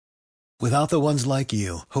Without the ones like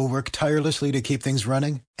you, who work tirelessly to keep things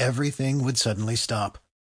running, everything would suddenly stop.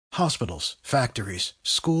 Hospitals, factories,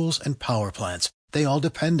 schools, and power plants, they all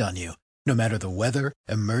depend on you. No matter the weather,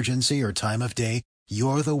 emergency, or time of day,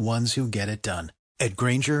 you're the ones who get it done. At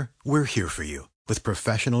Grainger, we're here for you with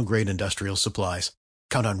professional-grade industrial supplies.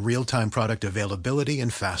 Count on real-time product availability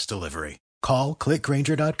and fast delivery. Call, click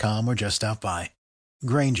Grainger.com, or just stop by.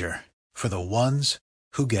 Grainger, for the ones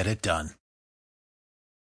who get it done.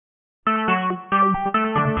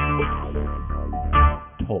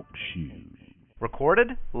 Talk shoes. Recorded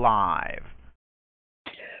live.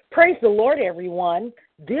 Praise the Lord, everyone.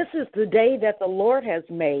 This is the day that the Lord has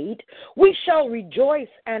made. We shall rejoice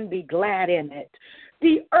and be glad in it.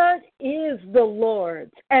 The earth is the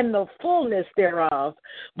Lord's, and the fullness thereof.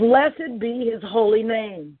 Blessed be his holy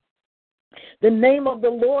name. The name of the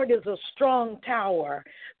Lord is a strong tower.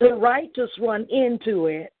 The righteous run into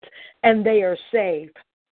it, and they are safe.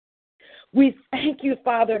 We thank you,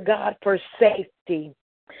 Father God, for safety.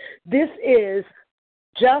 This is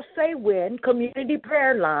Just Say Win Community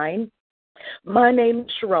Prayer Line. My name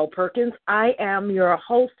is Sherelle Perkins. I am your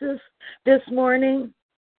hostess this morning.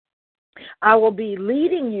 I will be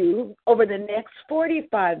leading you over the next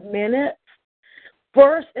 45 minutes,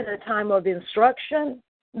 first in a time of instruction,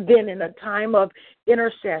 then in a time of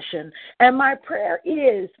intercession. And my prayer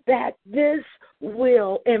is that this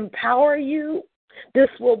will empower you. This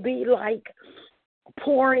will be like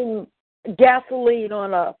pouring gasoline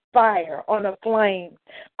on a fire, on a flame.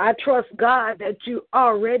 I trust God that you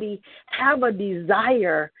already have a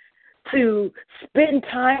desire to spend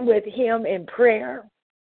time with him in prayer.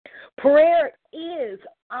 Prayer is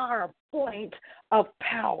our point of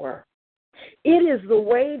power. It is the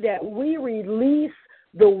way that we release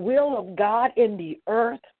the will of God in the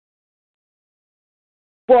earth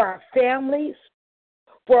for our families,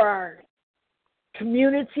 for our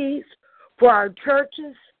communities, for our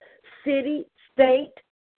churches, city, state,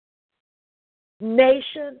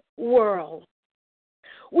 nation, world.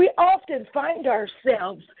 We often find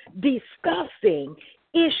ourselves discussing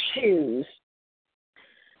issues.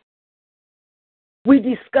 We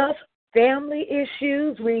discuss family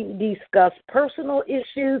issues, we discuss personal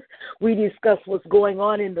issues, we discuss what's going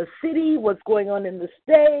on in the city, what's going on in the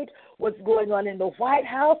state, what's going on in the White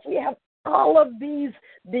House. We have all of these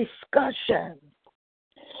discussions.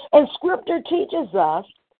 And Scripture teaches us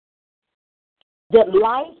that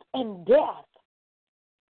life and death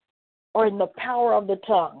are in the power of the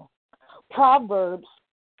tongue. Proverbs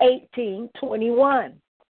 18:21.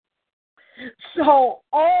 So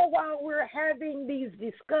all while we're having these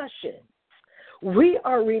discussions, we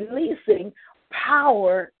are releasing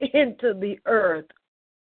power into the earth.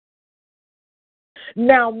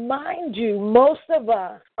 Now, mind you, most of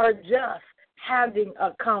us are just having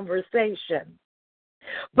a conversation.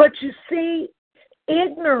 But you see,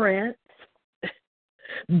 ignorance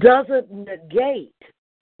doesn't negate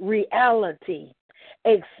reality,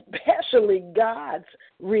 especially God's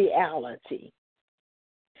reality.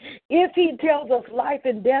 If he tells us life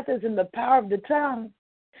and death is in the power of the tongue,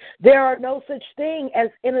 there are no such thing as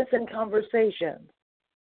innocent conversations.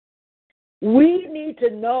 We need to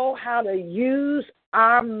know how to use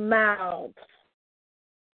our mouths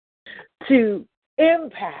to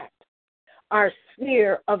impact our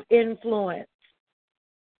sphere of influence.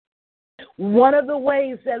 One of the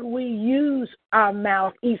ways that we use our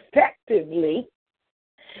mouth effectively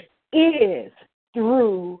is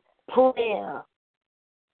through prayer.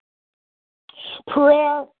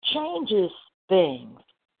 Prayer changes things.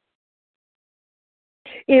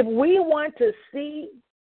 If we want to see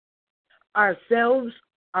ourselves,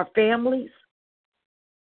 our families,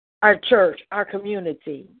 our church, our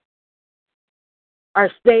community,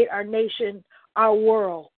 our state, our nation, our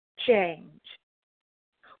world change,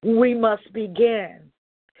 we must begin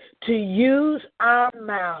to use our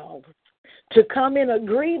mouths to come in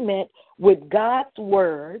agreement with God's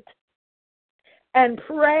word and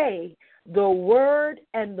pray the word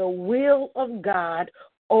and the will of God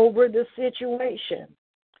over the situation.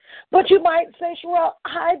 But you might say, well,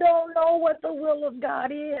 I don't know what the will of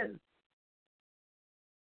God is.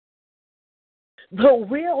 The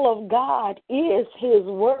will of God is his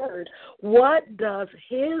word. What does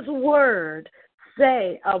his word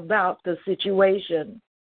say about the situation?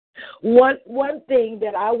 One thing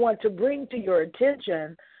that I want to bring to your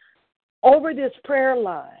attention over this prayer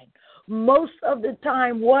line, most of the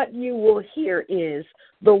time what you will hear is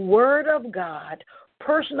the word of God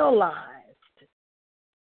personalized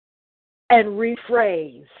and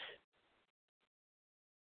rephrased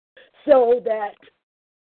so that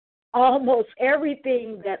almost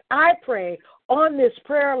everything that I pray on this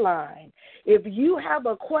prayer line, if you have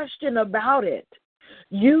a question about it,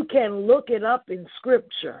 you can look it up in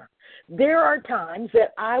Scripture. There are times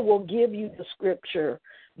that I will give you the Scripture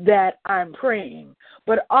that I'm praying,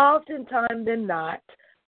 but oftentimes than not,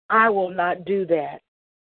 I will not do that.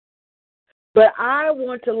 But I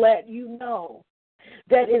want to let you know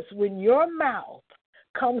that it's when your mouth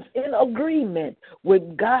comes in agreement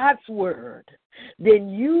with God's word, then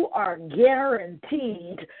you are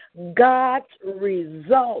guaranteed God's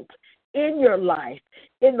result in your life,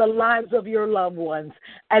 in the lives of your loved ones,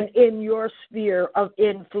 and in your sphere of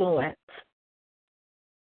influence.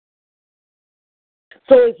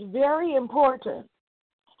 So it's very important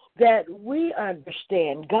that we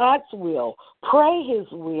understand God's will, pray His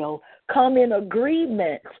will, come in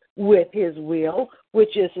agreement with His will,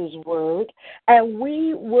 which is His word, and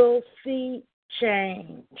we will see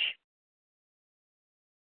change.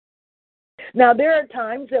 Now, there are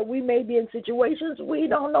times that we may be in situations we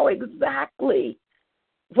don't know exactly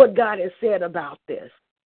what God has said about this.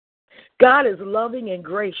 God is loving and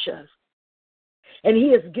gracious, and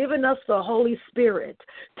He has given us the Holy Spirit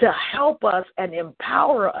to help us and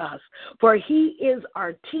empower us, for He is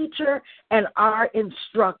our teacher and our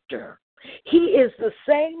instructor. He is the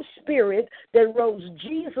same Spirit that rose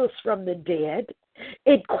Jesus from the dead.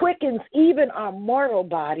 It quickens even our mortal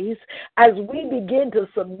bodies as we begin to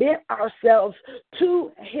submit ourselves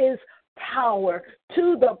to His power,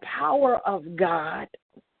 to the power of God.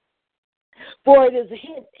 For it is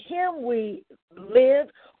in Him we live,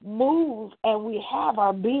 move, and we have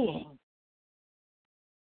our being.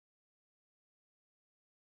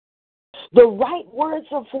 The right words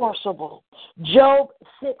are forcible. Job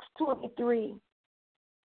 6:23.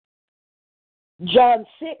 John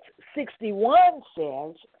 6:61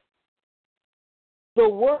 says, the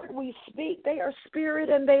word we speak, they are spirit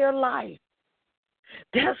and they are life.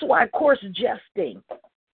 That's why coarse jesting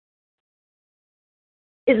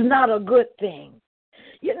is not a good thing.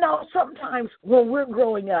 You know, sometimes when we're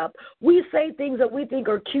growing up, we say things that we think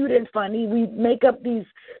are cute and funny. We make up these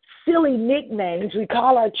silly nicknames. We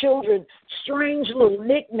call our children strange little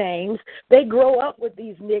nicknames. They grow up with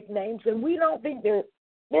these nicknames, and we don't think they're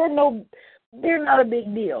not a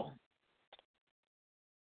big deal.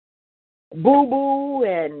 Boo-boo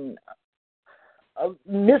and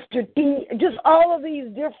Mr. T, just all of these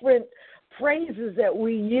different phrases that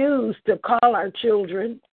we use to call our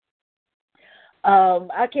children.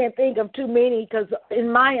 I can't think of too many because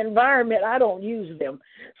in my environment I don't use them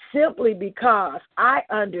simply because I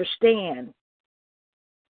understand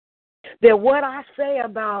that what I say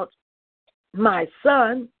about my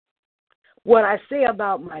son, what I say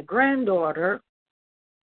about my granddaughter,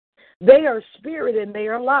 they are spirit and they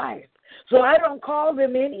are life. So I don't call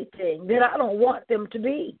them anything that I don't want them to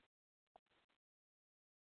be.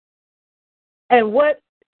 And what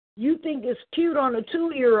you think is cute on a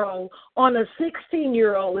 2-year-old, on a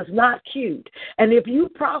 16-year-old is not cute. And if you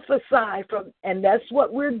prophesy and that's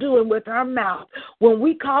what we're doing with our mouth, when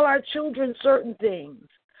we call our children certain things,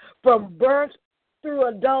 from birth through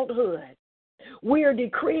adulthood, we are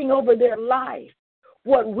decreeing over their life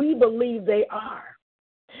what we believe they are.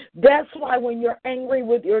 That's why when you're angry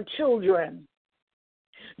with your children,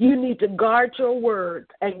 you need to guard your words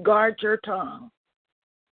and guard your tongue.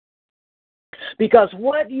 Because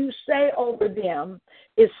what you say over them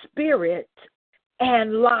is spirit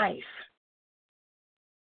and life.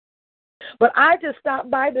 But I just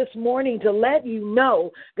stopped by this morning to let you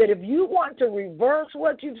know that if you want to reverse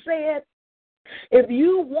what you've said, if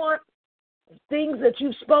you want things that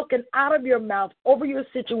you've spoken out of your mouth over your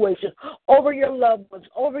situation, over your loved ones,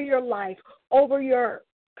 over your life, over your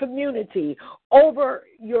community, over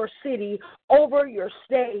your city, over your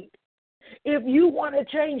state, if you want to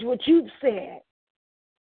change what you've said,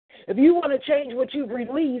 if you want to change what you've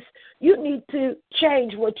released, you need to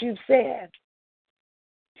change what you've said.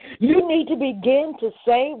 You need to begin to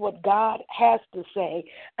say what God has to say,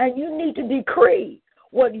 and you need to decree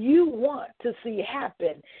what you want to see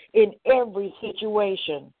happen in every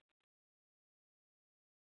situation.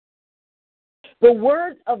 The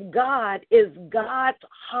word of God is God's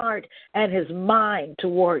heart and His mind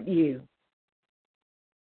toward you.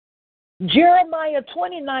 Jeremiah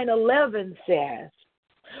 29:11 says,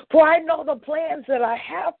 for I know the plans that I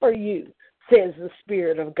have for you, says the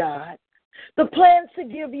Spirit of God. The plans to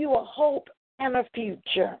give you a hope and a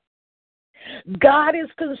future. God is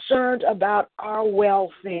concerned about our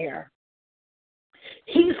welfare.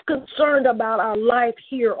 He's concerned about our life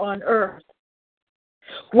here on earth,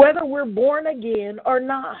 whether we're born again or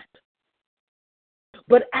not.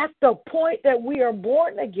 But at the point that we are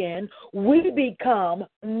born again, we become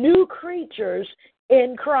new creatures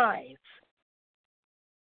in Christ.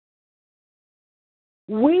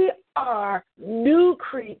 We are new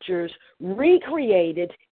creatures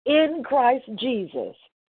recreated in Christ Jesus.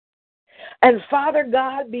 And Father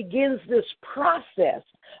God begins this process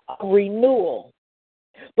of renewal.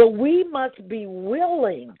 But we must be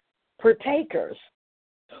willing partakers.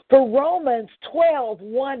 For Romans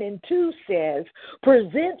 12:1 and 2 says,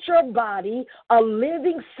 present your body a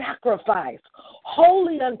living sacrifice,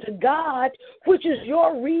 holy unto God, which is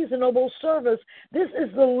your reasonable service. This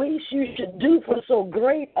is the least you should do for so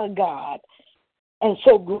great a God and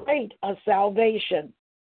so great a salvation.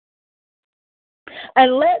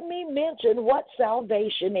 And let me mention what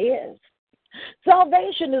salvation is.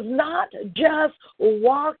 Salvation is not just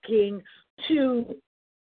walking to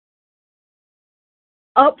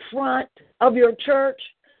up front of your church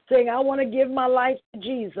saying, I want to give my life to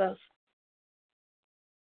Jesus.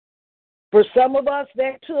 For some of us,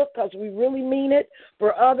 that took because we really mean it.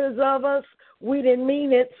 For others of us, we didn't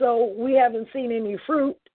mean it, so we haven't seen any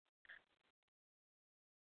fruit.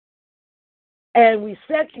 And we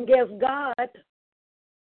second-guess God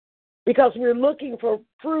because we're looking for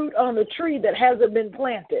fruit on a tree that hasn't been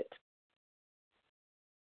planted.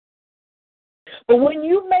 But when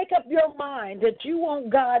you make up your mind that you want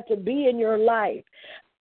God to be in your life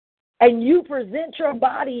and you present your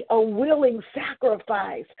body a willing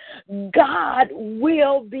sacrifice, God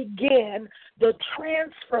will begin the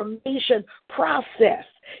transformation process.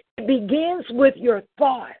 It begins with your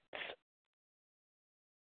thoughts.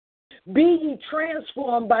 Be ye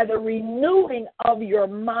transformed by the renewing of your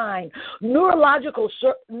mind. Neurological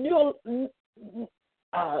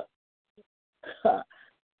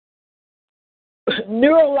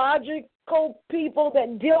people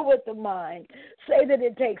that deal with the mind say that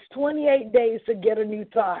it takes 28 days to get a new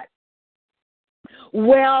thought.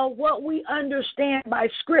 Well, what we understand by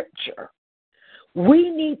Scripture, we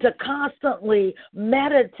need to constantly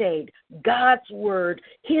meditate God's Word,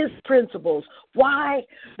 His principles. Why?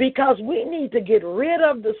 Because we need to get rid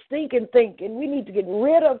of the stinking thinking. We need to get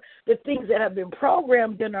rid of the things that have been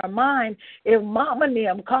programmed in our mind. If mama and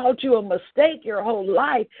them called you a mistake your whole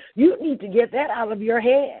life, you need to get that out of your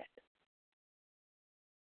head.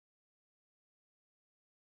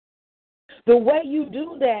 The way you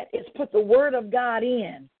do that is put the Word of God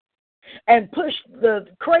in and push the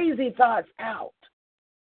crazy thoughts out.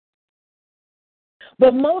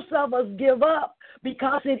 But most of us give up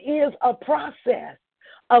because it is a process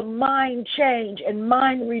of mind change and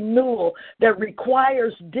mind renewal that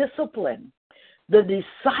requires discipline. The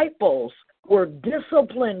disciples were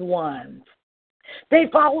disciplined ones. They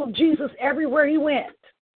followed Jesus everywhere he went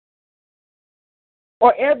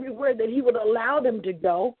or everywhere that he would allow them to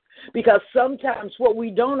go, because sometimes what we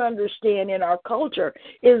don't understand in our culture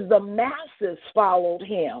is the masses followed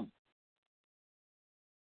him.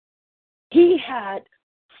 He had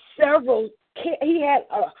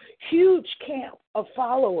a huge camp of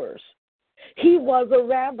followers. He was a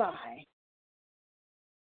rabbi.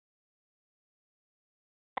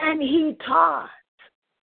 And he taught.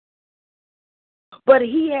 But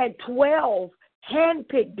he had 12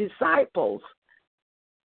 handpicked disciples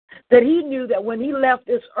that he knew that when he left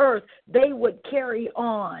this earth, they would carry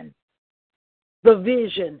on the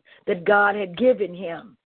vision that God had given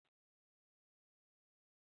him.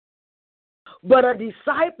 But a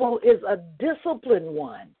disciple is a disciplined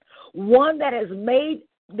one that has made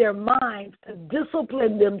their minds to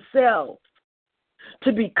discipline themselves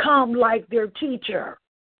to become like their teacher.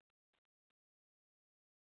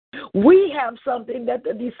 We have something that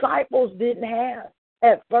the disciples didn't have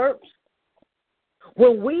at first.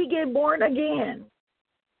 When we get born again,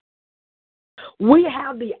 we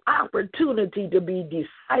have the opportunity to be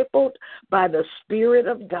discipled by the Spirit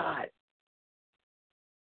of God.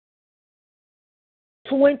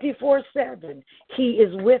 24/7, he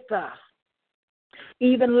is with us.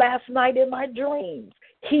 Even last night in my dreams,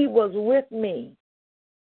 he was with me,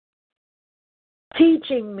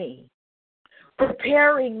 teaching me,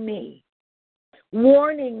 preparing me,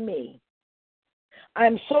 warning me.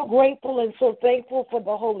 I'm so grateful and so thankful for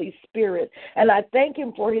the Holy Spirit, and I thank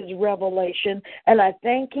him for his revelation, and I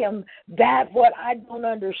thank him that what I don't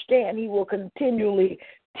understand, he will continually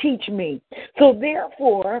teach me. So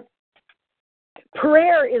therefore,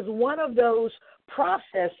 prayer is one of those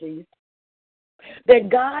processes that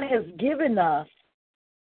God has given us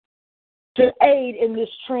to aid in this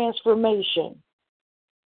transformation.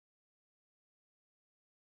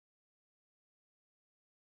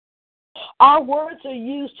 Our words are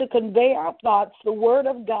used to convey our thoughts, the Word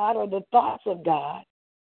of God or the thoughts of God.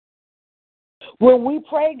 When we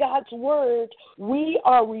pray God's Word, we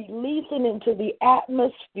are releasing into the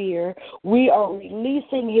atmosphere, we are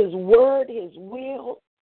releasing His Word, His will,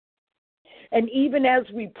 And even as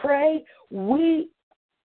we pray, we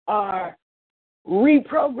are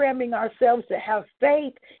reprogramming ourselves to have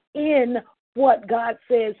faith in what God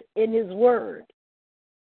says in His Word.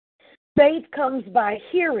 Faith comes by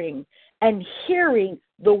hearing, and hearing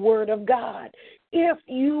the Word of God. If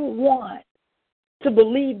you want to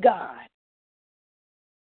believe God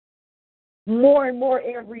more and more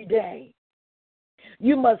every day,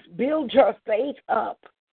 you must build your faith up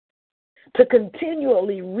to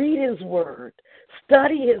continually read His Word,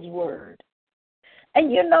 study His Word.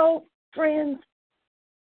 And you know, friends,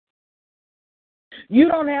 you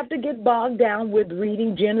don't have to get bogged down with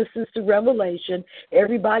reading Genesis to Revelation.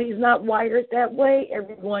 Everybody's not wired that way.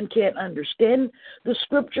 Everyone can't understand the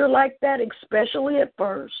scripture like that, especially at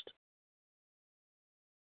first.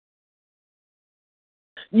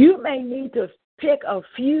 You may need to pick a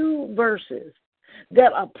few verses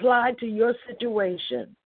that apply to your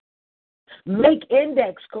situation. Make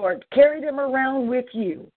index cards, carry them around with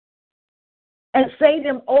you, and say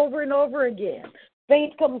them over and over again.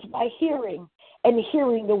 Faith comes by hearing, and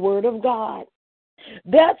hearing the Word of God.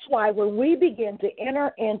 That's why when we begin to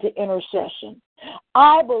enter into intercession,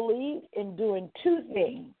 I believe in doing two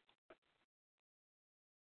things.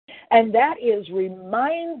 And that is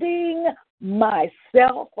reminding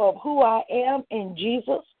myself of who I am in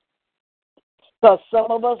Jesus. Because some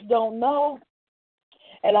of us don't know.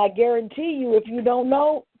 And I guarantee you, if you don't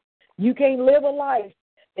know, you can't live a life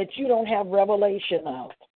that you don't have revelation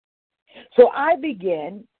of. So I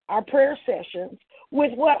begin our prayer sessions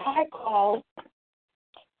with what I call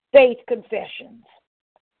faith confessions.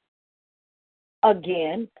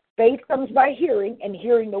 Again, faith comes by hearing, and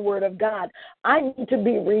hearing the Word of God. I need to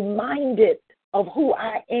be reminded of who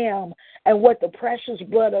I am and what the precious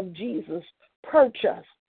blood of Jesus purchased.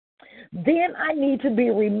 Then I need to be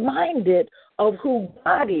reminded of who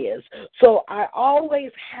God is. So I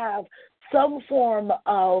always have some form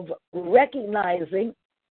of recognizing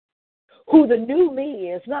who the new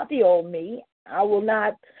me is, not the old me.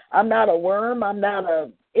 I'm not a worm. I'm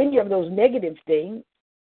not any of those negative things.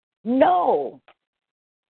 No.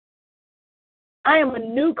 I am a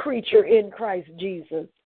new creature in Christ Jesus.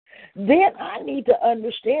 Then I need to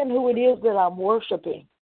understand who it is that I'm worshiping.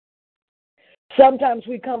 Sometimes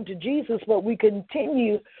we come to Jesus, but we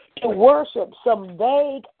continue to worship some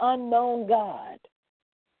vague, unknown God.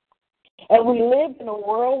 And we live in a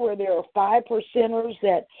world where there are 5%ers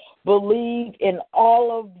that believe in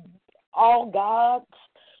all gods.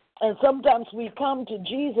 And sometimes we come to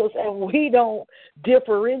Jesus and we don't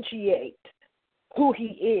differentiate who He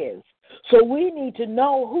is. So we need to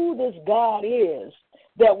know who this God is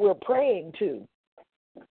that we're praying to.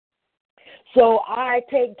 So I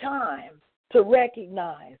take time to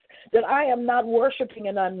recognize that I am not worshiping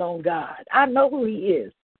an unknown God. I know who He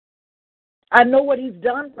is. I know what He's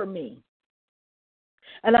done for me.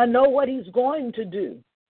 And I know what He's going to do.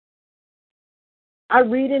 I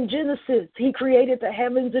read in Genesis, He created the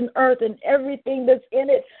heavens and earth and everything that's in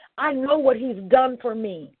it. I know what He's done for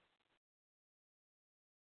me.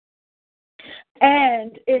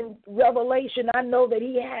 And in Revelation, I know that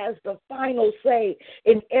He has the final say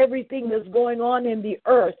in everything that's going on in the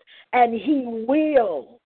earth. And He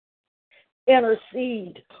will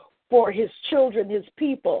intercede for His children, His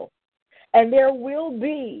people. And there will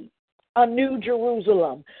be a new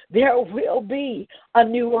Jerusalem. There will be a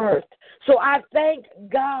new earth. So I thank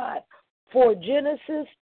God for Genesis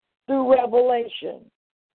through Revelation.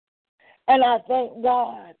 And I thank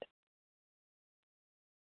God.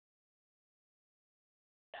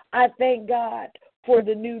 I thank God for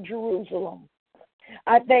the new Jerusalem.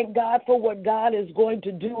 I thank God for what God is going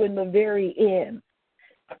to do in the very end.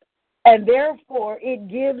 And therefore, it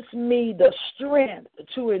gives me the strength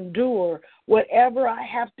to endure whatever I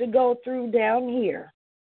have to go through down here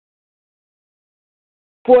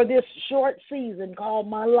for this short season called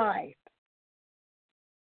my life.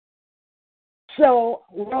 So,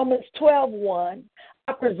 Romans 12:1,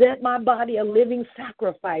 I present my body a living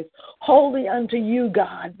sacrifice, holy unto you,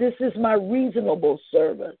 God. This is my reasonable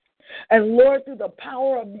service. And Lord, through the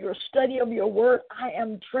power of your study of your word, I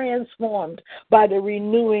am transformed by the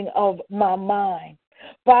renewing of my mind.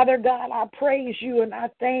 Father God, I praise you and I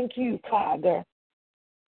thank you, Father,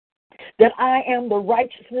 that I am the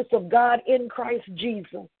righteousness of God in Christ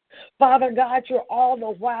Jesus. Father God, you're all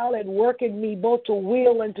the while at work in me, both to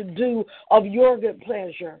will and to do of your good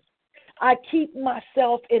pleasure. I keep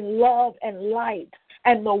myself in love and light,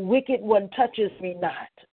 and the wicked one touches me not.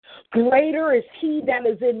 Greater is he that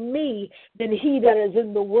is in me than he that is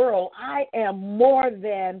in the world. I am more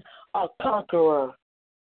than a conqueror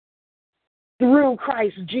through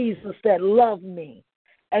Christ Jesus that loved me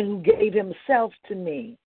and who gave himself to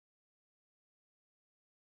me.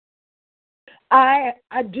 I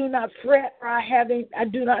do not fret, or I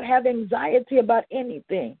do not have anxiety about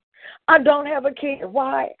anything. I don't have a care.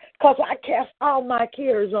 Why? Because I cast all my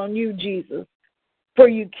cares on you, Jesus, for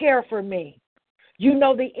you care for me. You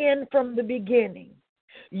know the end from the beginning.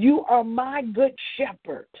 You are my good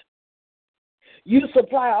shepherd. You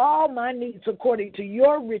supply all my needs according to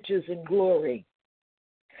your riches and glory.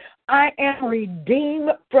 I am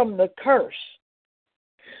redeemed from the curse.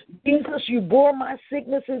 Jesus, you bore my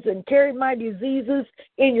sicknesses and carried my diseases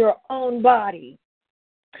in your own body.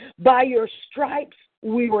 By your stripes,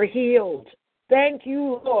 we were healed. Thank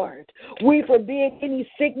you, Lord. We forbid any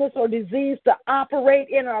sickness or disease to operate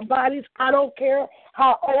in our bodies. I don't care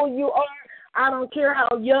how old you are. I don't care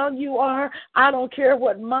how young you are. I don't care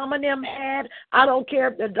what mom and them had. I don't care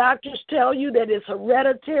if the doctors tell you that it's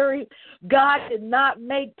hereditary. God did not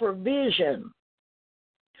make provision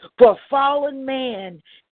for fallen man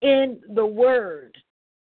in the word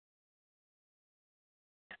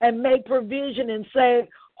and make provision and say,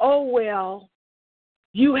 oh, well,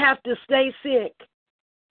 you have to stay sick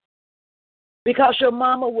because your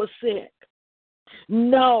mama was sick.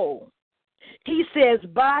 No. He says,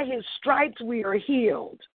 by his stripes we are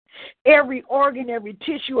healed. Every organ, every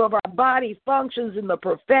tissue of our body functions in the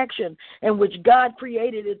perfection in which God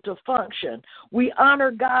created it to function. We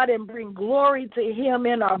honor God and bring glory to him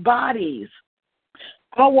in our bodies.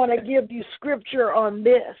 I want to give you scripture on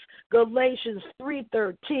this. Galatians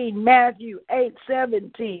 3:13, Matthew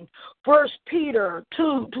 8:17, 1 Peter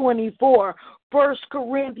 2:24, 1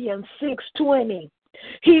 Corinthians 6:20.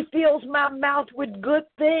 He fills my mouth with good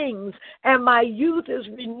things, and my youth is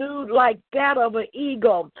renewed like that of an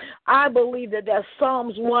eagle. I believe that that's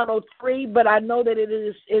Psalms 103, but I know that it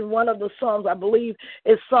is in one of the Psalms, I believe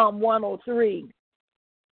it's Psalm 103.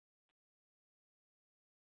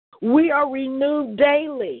 We are renewed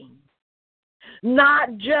daily,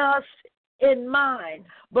 not just in mind,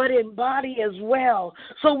 but in body as well.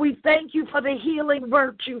 So we thank you for the healing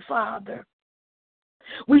virtue, Father.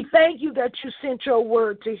 We thank you that you sent your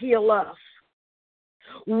word to heal us.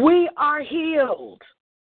 We are healed.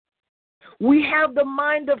 We have the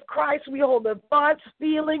mind of Christ. We hold the thoughts,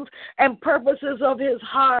 feelings, and purposes of his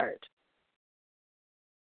heart.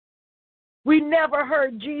 We never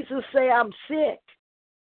heard Jesus say, I'm sick.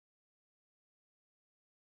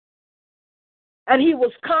 And he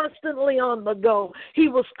was constantly on the go. He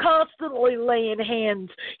was constantly laying hands.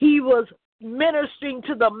 He was ministering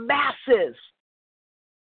to the masses,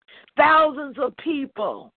 thousands of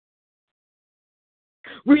people,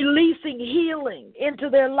 releasing healing into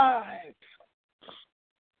their lives.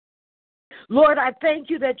 Lord, I thank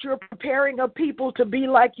you that you're preparing a people to be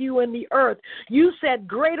like you in the earth. You said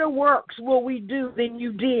greater works will we do than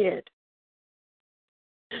you did.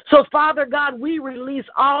 So, Father God, we release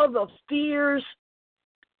all the fears.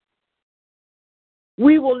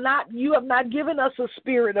 You have not given us a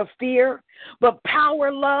spirit of fear, but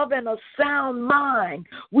power, love, and a sound mind.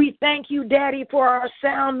 We thank you, Daddy, for our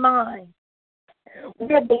sound mind.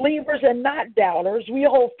 We are believers and not doubters. We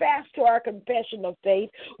hold fast to our confession of faith.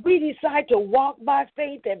 We decide to walk by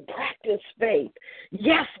faith and practice faith.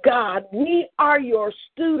 Yes, God, we are your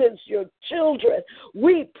students, your children.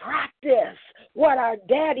 We practice what our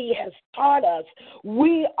daddy has taught us.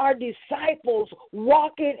 We are disciples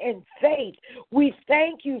walking in faith. We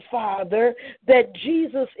thank you, Father, that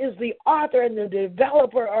Jesus is the author and the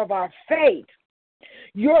developer of our faith.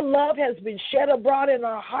 Your love has been shed abroad in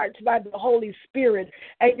our hearts by the Holy Spirit,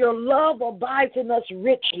 and your love abides in us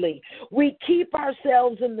richly. We keep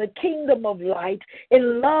ourselves in the kingdom of light,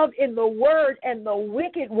 in love, in the word, and the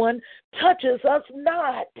wicked one touches us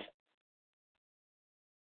not.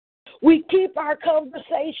 We keep our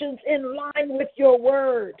conversations in line with your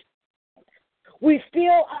word. We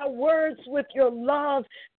fill our words with your love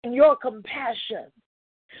and your compassion.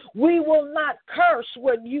 We will not curse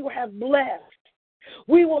what you have blessed.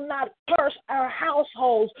 We will not curse our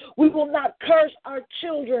households. We will not curse our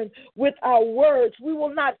children with our words. We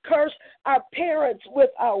will not curse our parents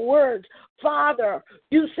with our words. Father,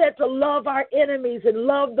 you said to love our enemies and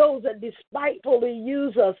love those that despitefully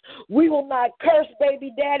use us. We will not curse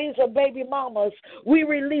baby daddies or baby mamas. We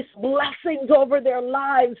release blessings over their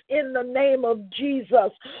lives in the name of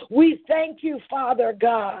Jesus. We thank you, Father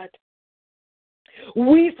God.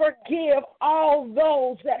 We forgive all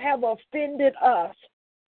those that have offended us.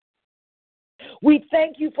 We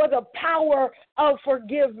thank you for the power of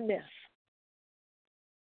forgiveness.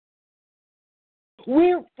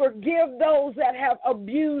 We forgive those that have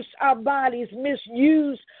abused our bodies,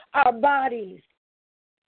 misused our bodies.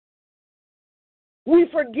 We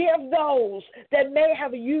forgive those that may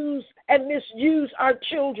have used and misused our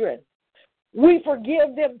children. We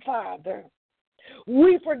forgive them, Father.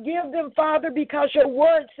 We forgive them, Father, because your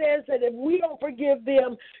word says that if we don't forgive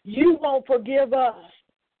them, you won't forgive us.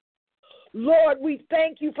 Lord, we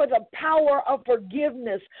thank you for the power of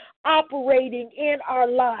forgiveness operating in our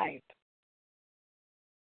life.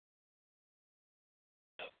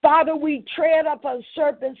 Father, we tread upon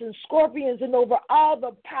serpents and scorpions and over all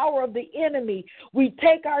the power of the enemy. We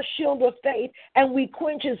take our shield of faith and we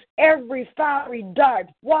quenches every fiery dart.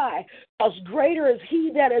 Why? Because greater is he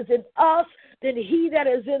that is in us than he that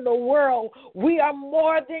is in the world. We are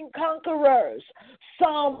more than conquerors.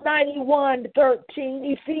 Psalm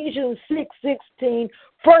 91:13, Ephesians 6:16,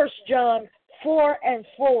 1 John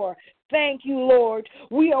 4:4. Thank you, Lord.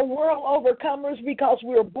 We are world overcomers because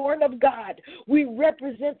we are born of God. We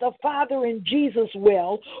represent the Father in Jesus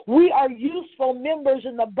well. We are useful members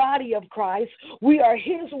in the body of Christ. We are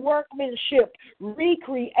his workmanship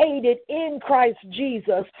recreated in Christ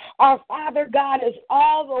Jesus. Our Father God is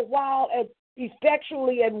all the while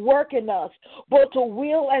effectually at work in us, both to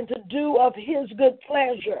will and to do of his good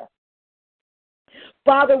pleasure.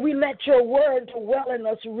 Father, we let your word dwell in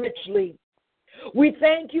us richly. We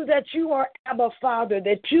thank you that you are Abba Father,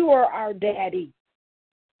 that you are our daddy,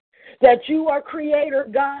 that you are creator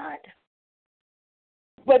God.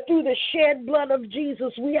 But through the shed blood of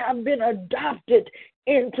Jesus, we have been adopted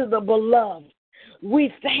into the beloved.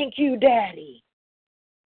 We thank you, Daddy.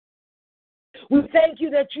 We thank you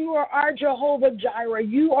that you are our Jehovah Jireh.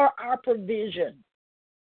 You are our provision.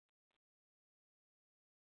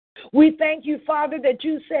 We thank you, Father, that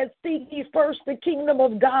you said, seek ye first the kingdom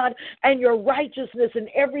of God and your righteousness, and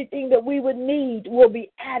everything that we would need will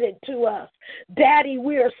be added to us. Daddy,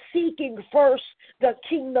 we are seeking first the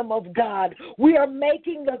kingdom of God. We are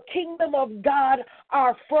making the kingdom of God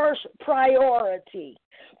our first priority.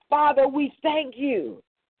 Father, we thank you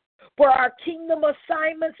for our kingdom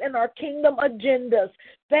assignments and our kingdom agendas.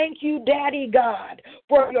 Thank you, Daddy God,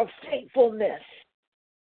 for your faithfulness.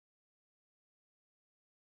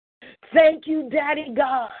 Thank you, Daddy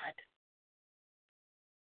God,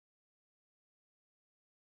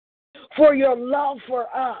 for your love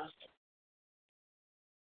for us.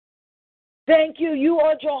 Thank you. You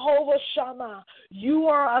are Jehovah Shammah. You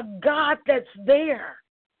are a God that's there.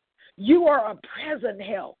 You are a present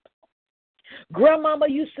help. Grandmama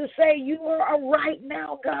used to say, you are a right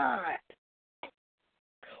now God.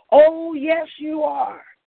 Oh, yes, you are.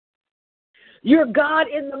 You're God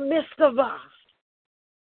in the midst of us.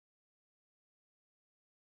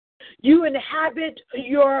 You inhabit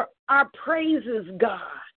our praises, God.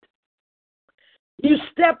 You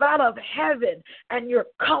step out of heaven and you're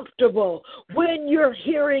comfortable when you're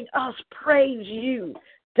hearing us praise you.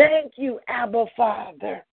 Thank you, Abba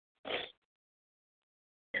Father.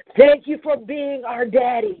 Thank you for being our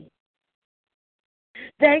daddy.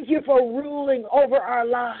 Thank you for ruling over our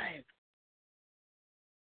lives.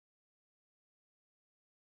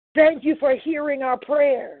 Thank you for hearing our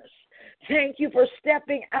prayers. Thank you for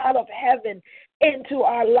stepping out of heaven into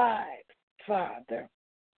our lives, Father.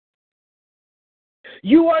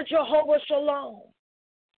 You are Jehovah Shalom.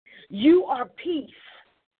 You are peace.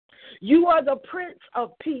 You are the Prince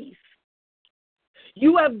of Peace.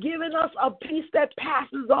 You have given us a peace that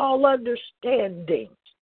passes all understanding.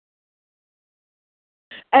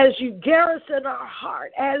 As you garrison our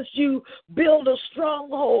heart, as you build a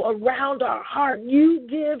stronghold around our heart, you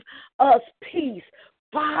give us peace.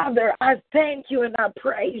 Father, I thank you and I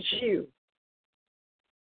praise you.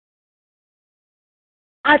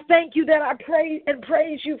 I thank you that I pray and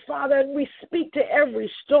praise you, Father, and we speak to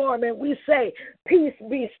every storm and we say, peace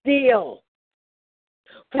be still.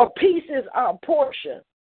 For peace is our portion,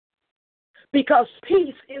 because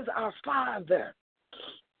peace is our Father.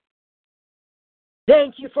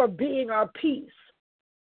 Thank you for being our peace.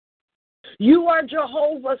 You are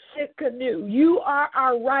Jehovah Sikkenu. You are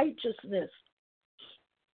our righteousness.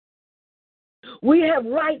 We have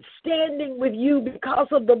right standing with you because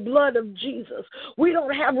of the blood of Jesus. We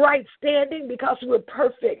don't have right standing because we're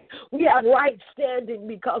perfect. We have right standing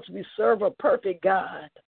because we serve a perfect God.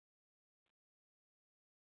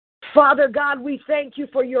 Father God, we thank you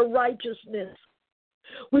for your righteousness.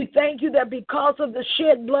 We thank you that because of the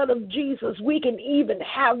shed blood of Jesus, we can even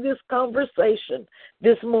have this conversation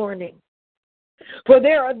this morning. For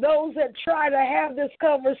there are those that try to have this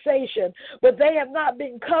conversation, but they have not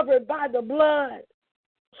been covered by the blood.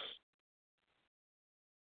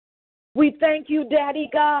 We thank you, Daddy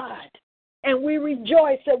God, and we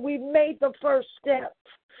rejoice that we've made the first step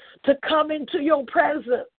to come into your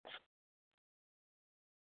presence.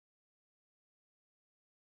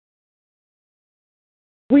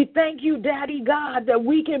 We thank you, Daddy God, that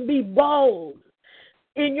we can be bold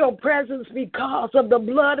in your presence because of the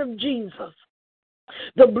blood of Jesus.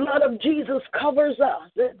 The blood of Jesus covers us.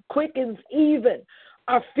 It quickens even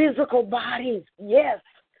our physical bodies. Yes,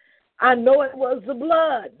 I know it was the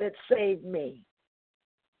blood that saved me.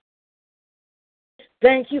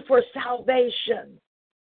 Thank you for salvation.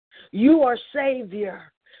 You are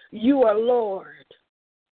Savior. You are Lord.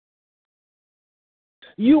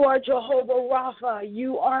 You are Jehovah Rapha.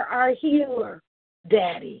 You are our healer,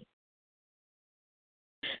 Daddy.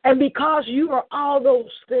 And because you are all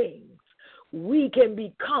those things, we can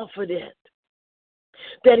be confident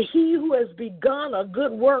that he who has begun a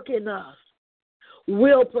good work in us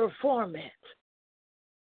will perform it.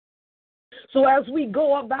 So as we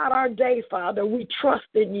go about our day, Father, we trust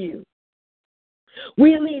in you.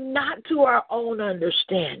 We lean not to our own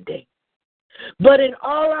understanding, but in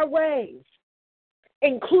all our ways,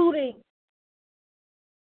 including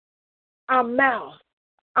our mouth,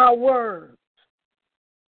 our words,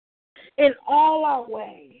 in all our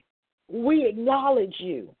ways, we acknowledge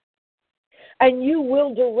you, and you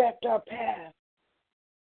will direct our path.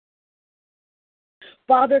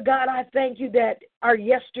 Father God, I thank you that our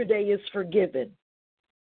yesterday is forgiven,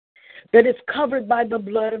 that it's covered by the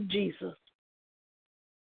blood of Jesus.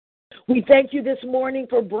 We thank you this morning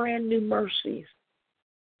for brand new mercies.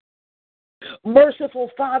 Merciful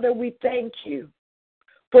Father, we thank you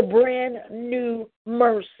for brand new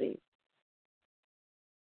mercy.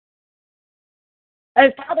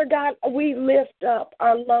 And Father God, we lift up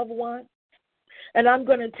our loved ones. And I'm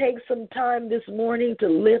going to take some time this morning to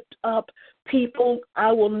lift up people.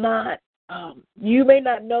 I will not, you may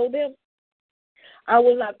not know them. I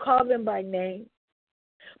will not call them by name,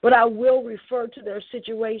 but I will refer to their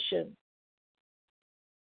situation.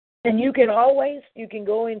 And you can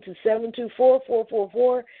go into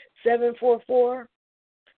 724-444-744,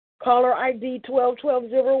 caller ID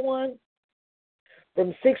 121201,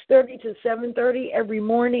 from 6:30 to 7:30 every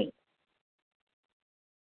morning.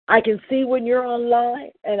 I can see when you're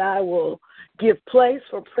online, and I will give place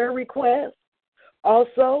for prayer requests.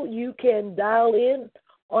 Also, you can dial in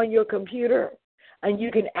on your computer, and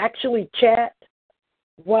you can actually chat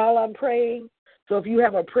while I'm praying. So if you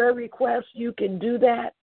have a prayer request, you can do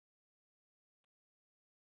that.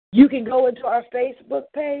 You can go into our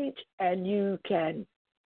Facebook page, and you can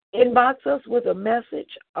inbox us with a message,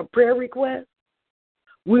 a prayer request.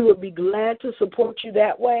 We would be glad to support you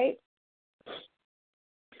that way.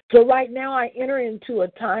 So right now I enter into a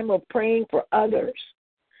time of praying for others.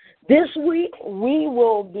 This week we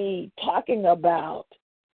will be talking about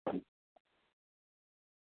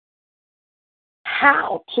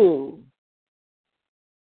how to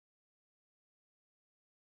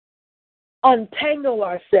untangle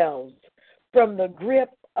ourselves from the grip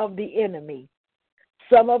of the enemy.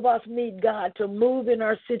 Some of us need God to move in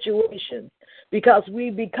our situations because we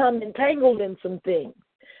become entangled in some things.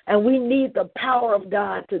 And we need the power of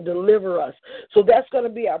God to deliver us. So that's going to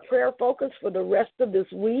be our prayer focus for the rest of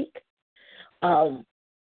this week.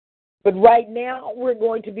 But right now, we're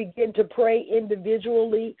going to begin to pray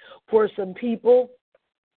individually for some people.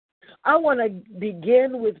 I want to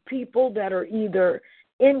begin with people that are either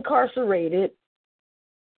incarcerated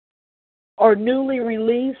or newly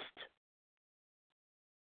released.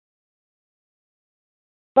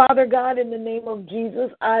 Father God, in the name of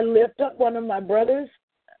Jesus, I lift up one of my brothers,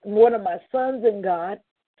 one of my sons in God.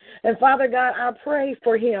 And Father God, I pray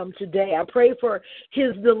for him today. I pray for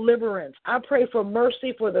his deliverance. I pray for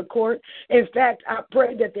mercy for the court. In fact, I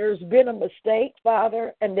pray that there's been a mistake,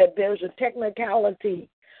 Father, and that there's a technicality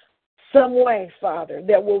some way, Father,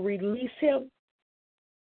 that will release him.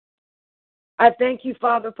 I thank you,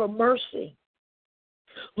 Father, for mercy.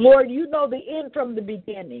 Lord, you know the end from the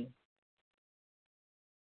beginning.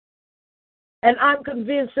 And I'm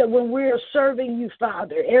convinced that when we are serving you,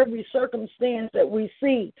 Father, every circumstance that we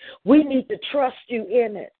see, we need to trust you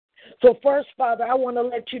in it. So first, Father, I want to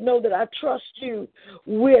let you know that I trust you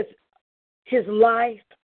with his life.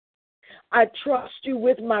 I trust you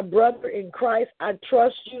with my brother in Christ. I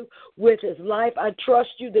trust you with his life. I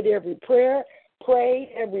trust you that every prayer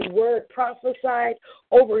prayed, every word prophesied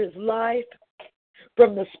over his life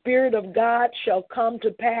from the Spirit of God shall come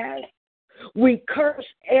to pass. We curse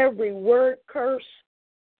every word curse,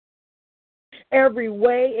 every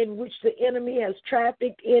way in which the enemy has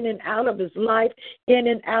trafficked in and out of his life, in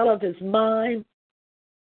and out of his mind.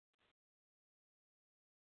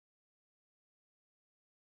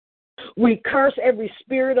 We curse every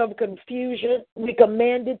spirit of confusion. We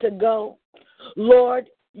command it to go. Lord,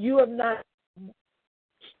 you have not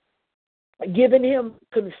given him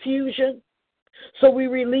confusion, so we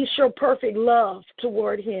release your perfect love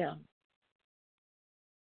toward him.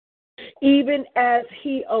 Even as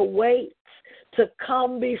he awaits to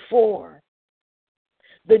come before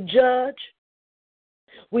the judge.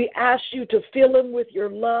 We ask you to fill him with your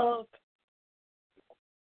love.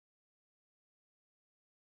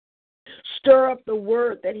 Stir up the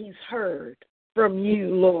word that he's heard from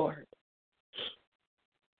you, Lord.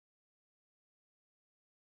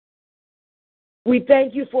 We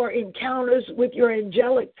thank you for encounters with your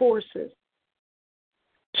angelic forces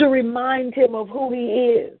to remind him of who he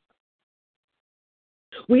is.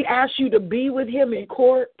 We ask you to be with him in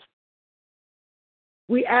court.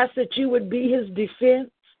 We ask that you would be his defense.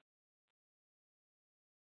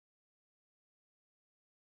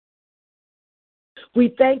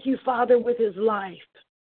 We thank you, Father, with his life.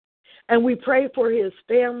 And we pray for his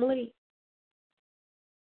family.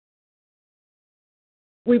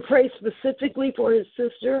 We pray specifically for his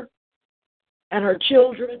sister and her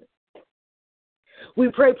children. We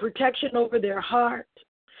pray protection over their heart.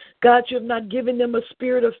 God, you have not given them a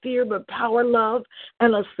spirit of fear, but power, love,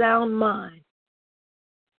 and a sound mind.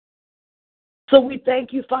 So we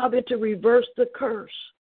thank you, Father, to reverse the curse.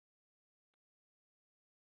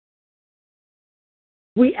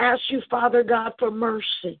 We ask you, Father God, for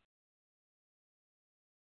mercy.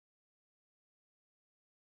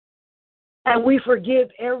 And we forgive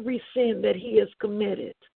every sin that he has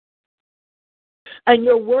committed. And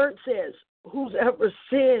your word says, who's ever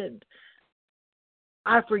sinned,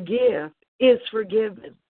 I forgive, is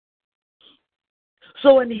forgiven.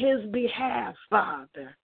 So in his behalf,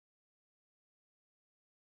 Father,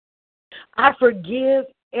 I forgive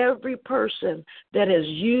every person that has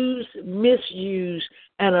used, misused,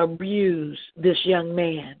 and abused this young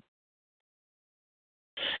man.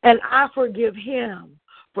 And I forgive him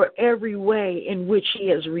for every way in which he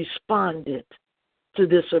has responded to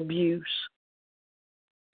this abuse.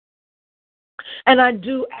 And I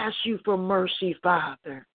do ask you for mercy,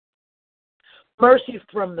 Father. Mercy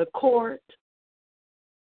from the court.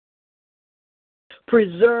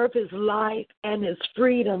 Preserve his life and his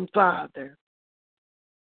freedom, Father.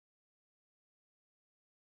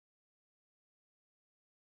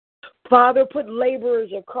 Father, put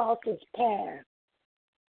laborers across his path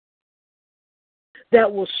that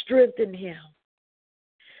will strengthen him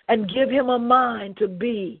and give him a mind to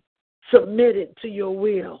be submitted to your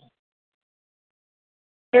will.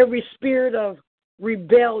 Every spirit of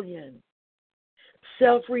rebellion,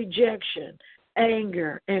 self-rejection,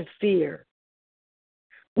 anger, and fear,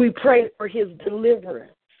 we pray for his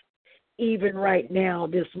deliverance even right now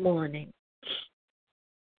this morning.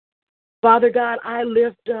 Father God, I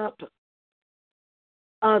lift up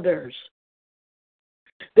others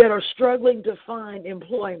that are struggling to find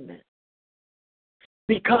employment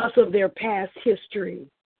because of their past history.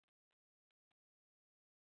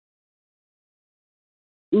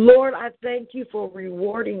 Lord, I thank you for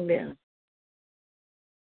rewarding them.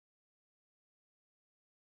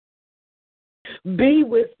 Be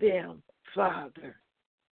with them, Father,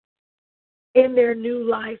 in their new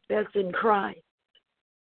life that's in Christ.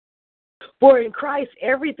 For in Christ,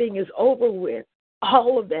 everything is over with.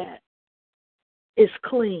 All of that is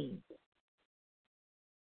clean.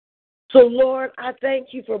 So, Lord, I thank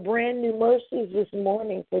you for brand new mercies this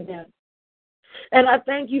morning for them. And I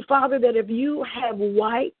thank you, Father, that if you have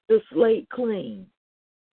wiped the slate clean,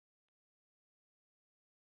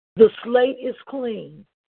 the slate is clean.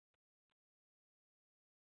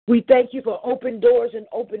 We thank you for open doors and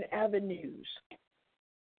open avenues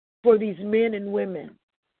for these men and women,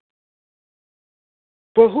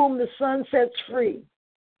 for whom the Son sets free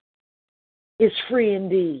is free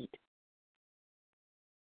indeed.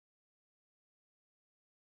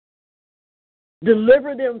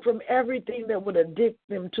 Deliver them from everything that would addict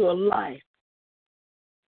them to a life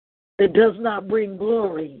that does not bring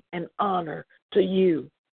glory and honor to you.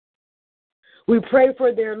 We pray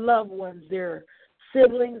for their loved ones, their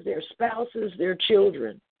siblings, their spouses, their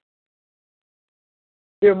children,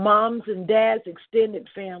 their moms and dads, extended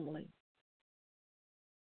family.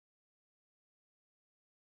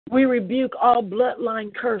 We rebuke all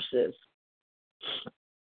bloodline curses,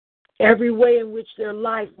 every way in which their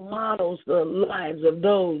life models the lives of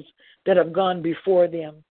those that have gone before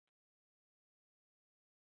them.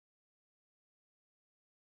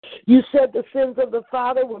 You said the sins of the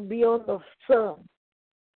father would be on the son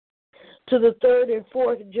to the third and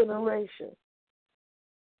fourth generation.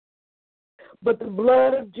 But the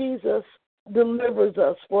blood of Jesus delivers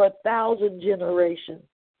us for 1,000 generations.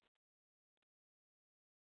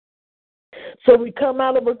 So we come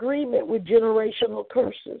out of agreement with generational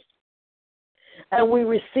curses, and we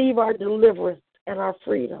receive our deliverance and our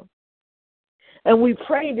freedom. And we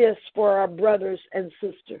pray this for our brothers and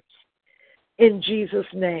sisters in Jesus'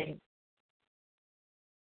 name.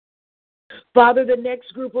 Father, the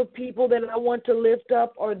next group of people that I want to lift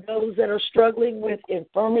up are those that are struggling with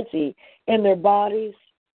infirmity in their bodies.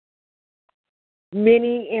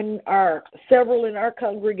 Several in our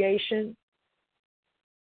congregation,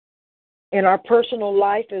 in our personal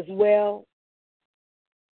life as well.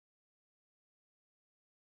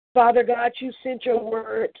 Father God, you sent your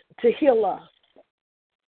word to heal us.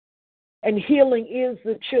 And healing is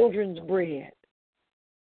the children's bread.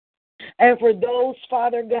 And for those,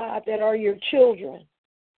 Father God, that are your children,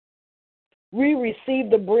 we receive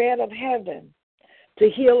the bread of heaven to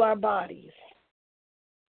heal our bodies.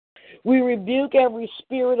 We rebuke every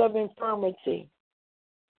spirit of infirmity,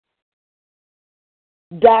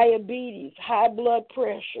 diabetes, high blood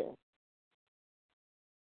pressure,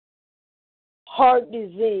 heart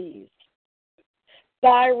disease,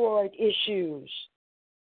 thyroid issues.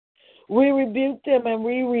 We rebuke them and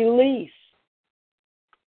we release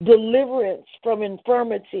deliverance from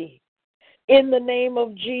infirmity in the name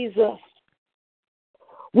of Jesus.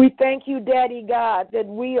 We thank you, Daddy God, that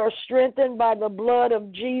we are strengthened by the blood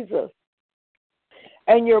of Jesus,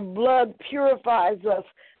 and your blood purifies us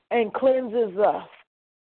and cleanses us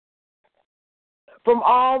from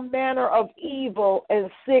all manner of evil and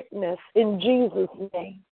sickness in Jesus'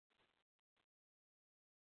 name.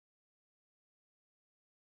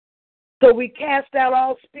 So we cast out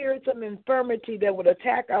all spirits of infirmity that would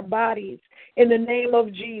attack our bodies in the name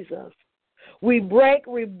of Jesus. We break,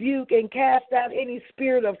 rebuke, and cast out any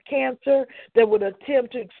spirit of cancer that would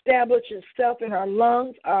attempt to establish itself in our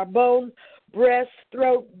lungs, our bones, breast,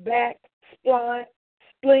 throat, back,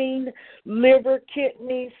 spleen, liver,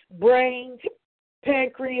 kidneys, brain,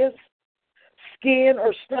 pancreas, skin,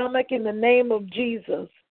 or stomach in the name of Jesus.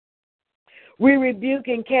 We rebuke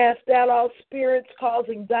and cast out all spirits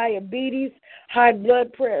causing diabetes, high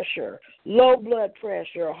blood pressure, low blood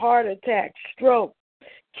pressure, heart attack, stroke,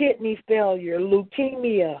 kidney failure,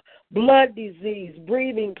 leukemia, blood disease,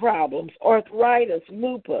 breathing problems, arthritis,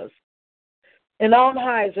 lupus, and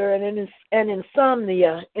Alzheimer's and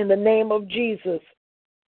insomnia in the name of Jesus.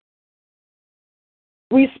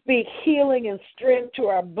 We speak healing and strength to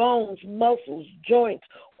our bones, muscles, joints,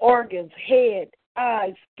 organs, head,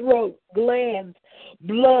 eyes, throat, glands,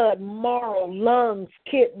 blood, marrow, lungs,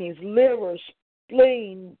 kidneys, liver,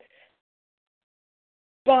 spleen,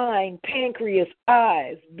 spine, pancreas,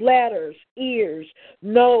 eyes, bladders, ears,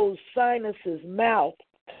 nose, sinuses, mouth,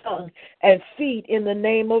 tongue, and feet in the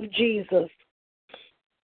name of Jesus.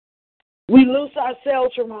 We loose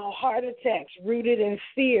ourselves from all heart attacks rooted in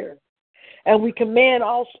fear, and we command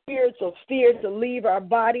all spirits of fear to leave our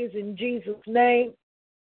bodies in Jesus' name.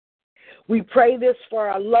 We pray this for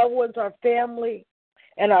our loved ones, our family,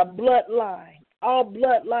 and our bloodline. All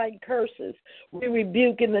bloodline curses we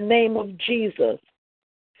rebuke in the name of Jesus.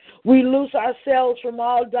 We loose ourselves from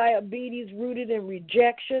all diabetes rooted in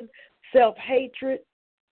rejection, self-hatred,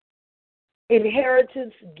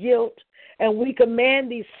 inheritance, guilt, and we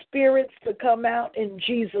command these spirits to come out in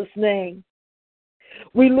Jesus' name.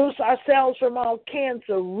 We loose ourselves from all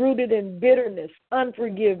cancer rooted in bitterness,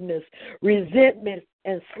 unforgiveness, resentment,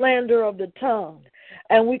 and slander of the tongue.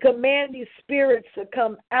 And we command these spirits to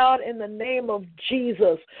come out in the name of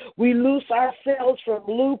Jesus. We loose ourselves from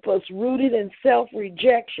lupus rooted in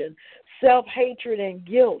self-rejection, self-hatred, and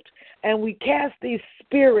guilt. And we cast these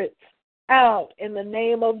spirits out in the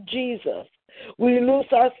name of Jesus. We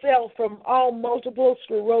loose ourselves from all multiple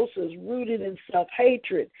sclerosis rooted in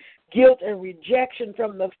self-hatred, guilt, and rejection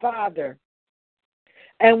from the Father.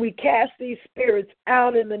 And we cast these spirits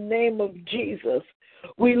out in the name of Jesus.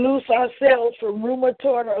 We loose ourselves from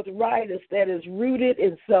rheumatoid arthritis that is rooted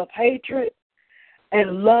in self-hatred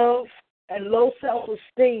and love and low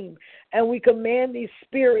self-esteem. And we command these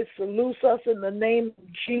spirits to loose us in the name of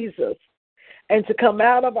Jesus and to come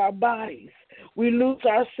out of our bodies. We loose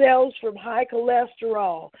ourselves from high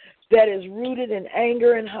cholesterol that is rooted in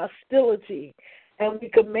anger and hostility. And we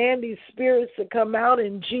command these spirits to come out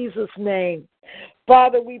in Jesus' name.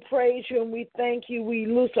 Father, we praise you and we thank you. We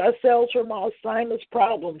loose ourselves from all sinus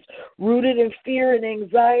problems, rooted in fear and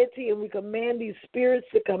anxiety, and we command these spirits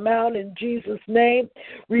to come out in Jesus' name.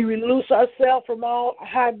 We release ourselves from all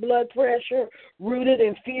high blood pressure, rooted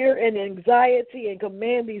in fear and anxiety, and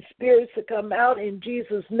command these spirits to come out in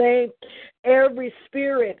Jesus' name. Every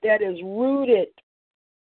spirit that is rooted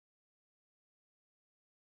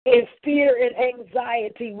in fear and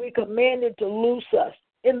anxiety, we command it to loose us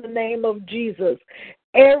in the name of Jesus.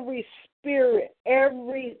 Every spirit,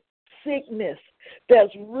 every sickness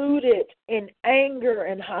that's rooted in anger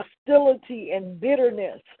and hostility and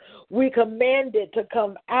bitterness, we command it to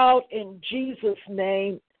come out in Jesus'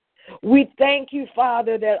 name. We thank you,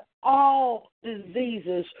 Father, that all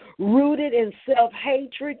diseases rooted in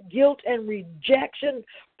self-hatred, guilt, and rejection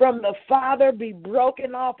from the Father be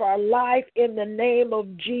broken off our life in the name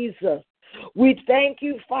of Jesus. We thank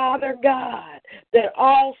you, Father God, that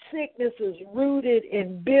all sicknesses rooted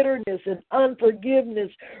in bitterness and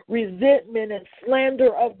unforgiveness, resentment, and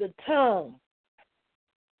slander of the tongue,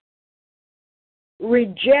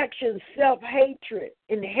 rejection, self-hatred,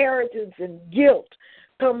 inheritance, and guilt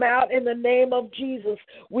come out in the name of Jesus.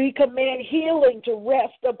 We command healing to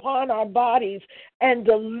rest upon our bodies and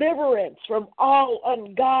deliverance from all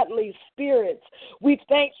ungodly spirits. We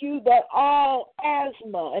thank you that all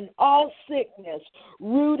asthma and all sickness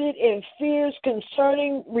rooted in fears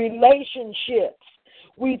concerning relationships,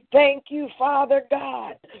 we thank you, Father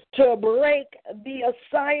God, to break the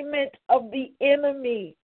assignment of the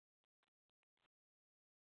enemy.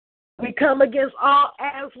 We come against all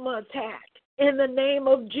asthma attacks in the name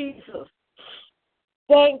of Jesus.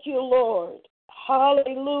 Thank you, Lord.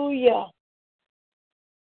 Hallelujah.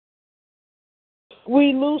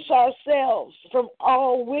 We loose ourselves from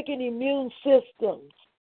all wicked immune systems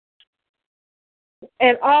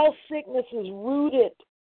and all sicknesses rooted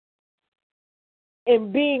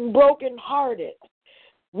in being brokenhearted.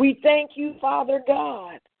 We thank you, Father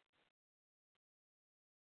God,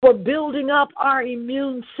 for building up our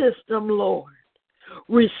immune system, Lord,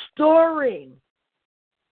 restoring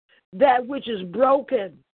that which is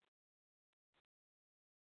broken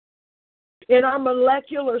in our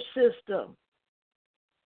molecular system,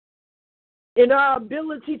 in our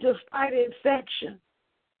ability to fight infection.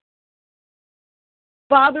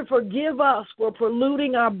 Father, forgive us for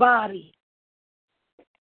polluting our body.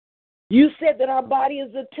 You said that our body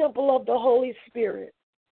is the temple of the Holy Spirit.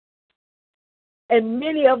 And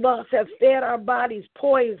many of us have fed our bodies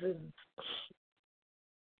poisons,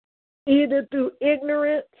 either through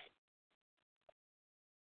ignorance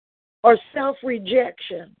or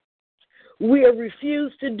self-rejection. We have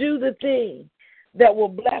refused to do the thing that will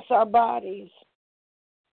bless our bodies.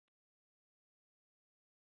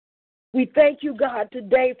 We thank you, God,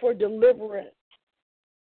 today for deliverance.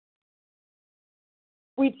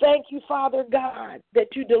 We thank you, Father God, that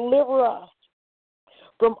you deliver us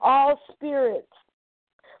from all spirits,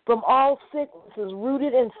 from all sicknesses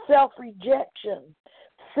rooted in self-rejection,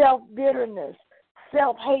 self-bitterness,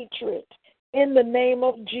 self-hatred, in the name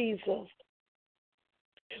of Jesus.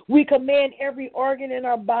 We command every organ in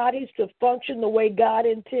our bodies to function the way God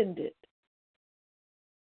intended.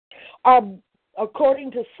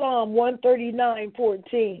 According to Psalm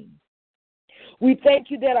 139:14. We thank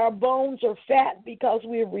you that our bones are fat because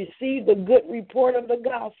we have received the good report of the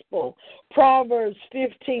gospel. Proverbs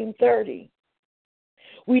 15:30.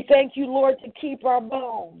 We thank you, Lord, to keep our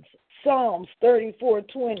bones. Psalms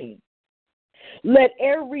 34:20. Let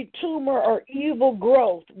every tumor or evil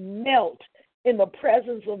growth melt in the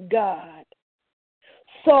presence of God.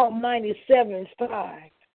 Psalm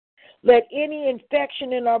 97:5. Let any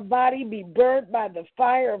infection in our body be burnt by the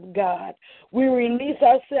fire of God. We release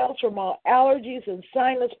ourselves from all allergies and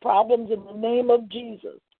sinus problems in the name of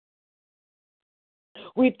Jesus.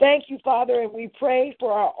 We thank you, Father, and we pray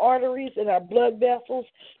for our arteries and our blood vessels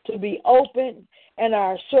to be open and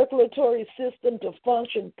our circulatory system to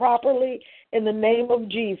function properly in the name of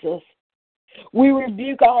Jesus. We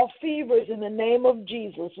rebuke all fevers in the name of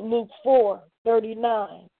Jesus. Luke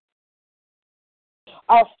 4:39.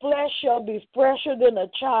 Our flesh shall be fresher than a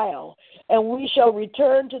child, and we shall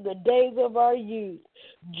return to the days of our youth.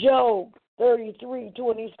 Job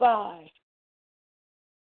 33:25.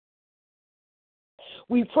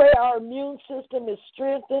 We pray our immune system is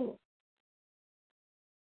strengthened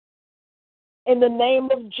in the name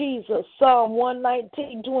of Jesus. Psalm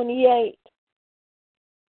 119:28.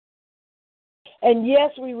 And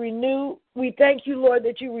yes, we thank you, Lord,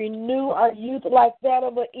 that you renew our youth like that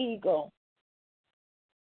of an eagle.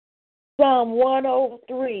 Psalm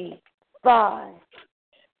 103:5.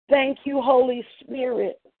 Thank you, Holy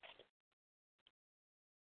Spirit.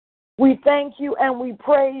 We thank you and we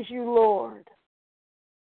praise you, Lord.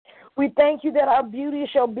 We thank you that our beauty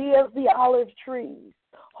shall be as the olive trees.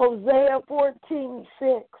 Hosea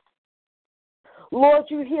 14:6. Lord,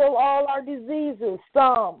 you heal all our diseases.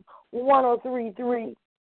 Psalm 103:3.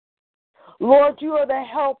 Lord, you are the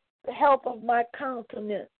health of my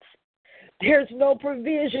countenance. There's no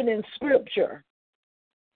provision in Scripture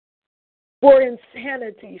for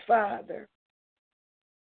insanity, Father.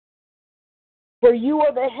 For you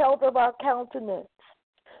are the health of our countenance.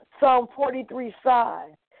 Psalm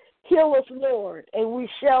 43:5. Heal us, Lord, and we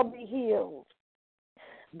shall be healed.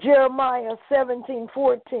 Jeremiah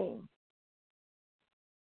 17:14.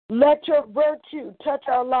 Let your virtue touch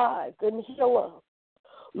our lives and heal us.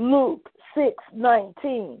 Luke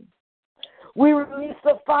 6:19. We release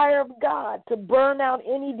the fire of God to burn out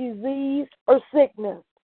any disease or sickness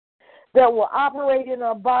that will operate in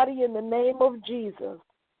our body in the name of Jesus.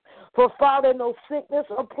 For, Father, no sickness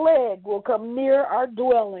or plague will come near our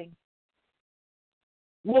dwelling,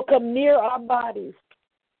 will come near our bodies,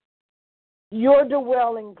 your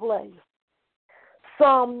dwelling place.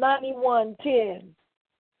 Psalm 91:10.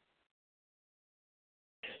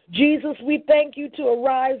 Jesus, we thank you to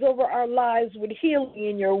arise over our lives with healing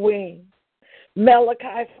in your wings.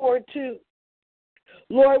 Malachi 4:2.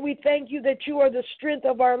 Lord, we thank you that you are the strength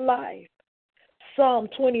of our life. Psalm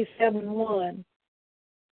 27:1.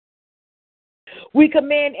 We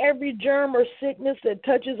command every germ or sickness that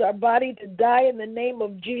touches our body to die in the name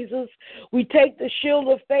of Jesus. We take the shield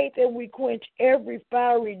of faith and we quench every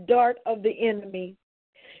fiery dart of the enemy.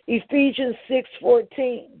 Ephesians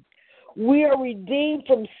 6:14. We are redeemed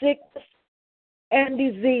from sickness and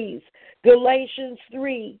disease. Galatians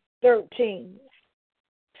 3:13.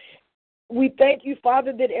 We thank you,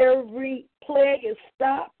 Father, that every plague is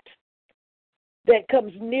stopped that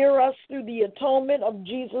comes near us through the atonement of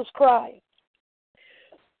Jesus Christ.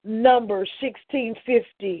 Numbers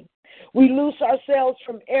 16:50. We loose ourselves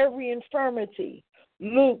from every infirmity.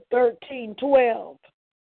 Luke 13:12.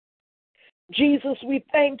 Jesus, we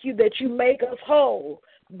thank you that you make us whole,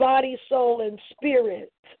 body, soul, and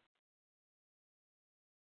spirit.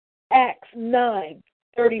 Acts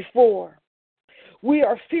 9:34. We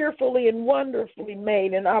are fearfully and wonderfully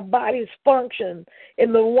made, and our bodies function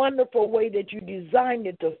in the wonderful way that you designed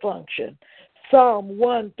it to function. Psalm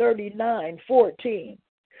 139:14.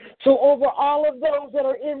 So over all of those that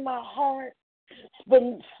are in my heart,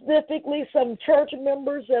 specifically some church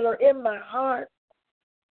members that are in my heart,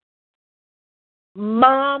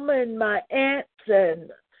 Mom and my aunts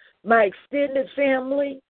and my extended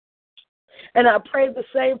family, and I pray the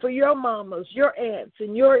same for your mamas, your aunts,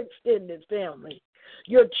 and your extended family,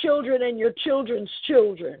 your children and your children's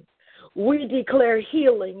children. We declare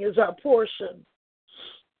healing is our portion.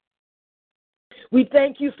 We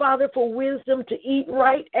thank you, Father, for wisdom to eat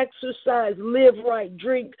right, exercise, live right,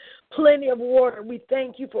 drink plenty of water. We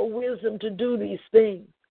thank you for wisdom to do these things.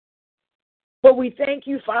 But we thank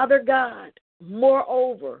you, Father God,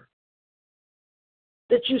 moreover,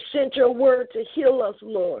 that you sent your word to heal us,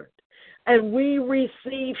 Lord, and we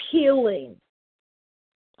receive healing.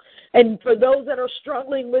 And for those that are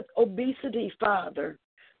struggling with obesity, Father,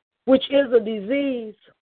 which is a disease,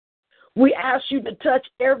 we ask you to touch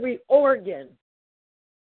every organ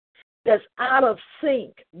that's out of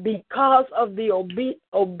sync because of the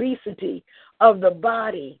obesity of the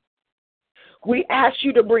body. We ask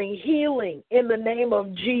you to bring healing in the name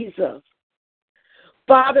of Jesus.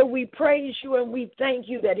 Father, we praise you and we thank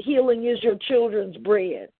you that healing is your children's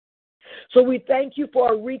bread. So we thank you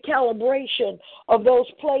for a recalibration of those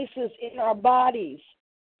places in our bodies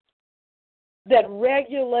that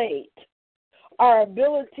regulate our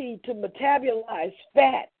ability to metabolize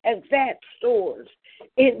fat and fat stores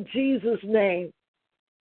in Jesus' name.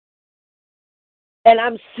 And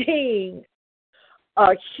I'm seeing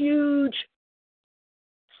a huge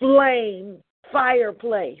flame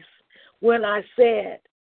fireplace when I said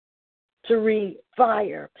to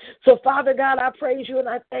refire. So, Father God, I praise you and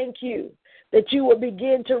I thank you that you will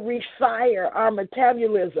begin to refire our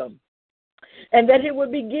metabolism and that it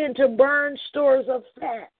will begin to burn stores of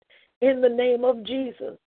fat in the name of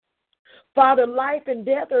Jesus. Father, life and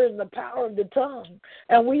death are in the power of the tongue,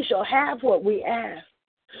 and we shall have what we ask.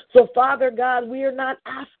 So, Father God, we are not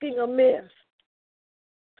asking amiss.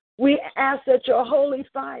 We ask that your holy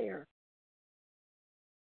fire,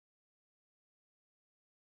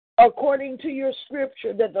 according to your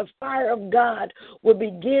scripture, that the fire of God will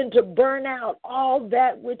begin to burn out all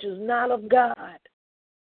that which is not of God.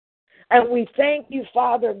 And we thank you,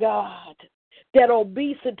 Father God, that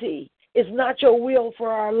obesity is not your will for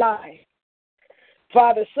our life.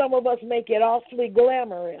 Father, some of us make it awfully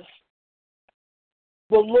glamorous.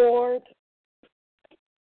 But Lord,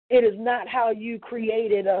 it is not how you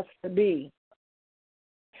created us to be.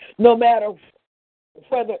 No matter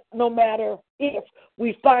if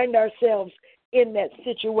we find ourselves in that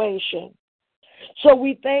situation. So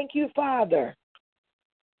we thank you, Father,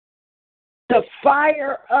 to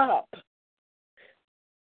fire up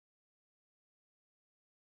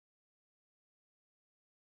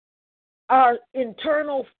our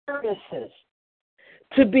internal furnaces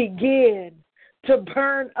to begin to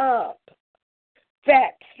burn up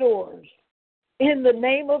fat stores in the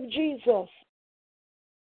name of Jesus.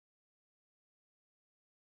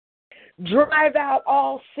 Drive out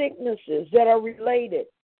all sicknesses that are related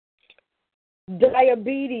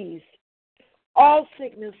diabetes, all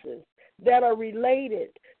sicknesses that are related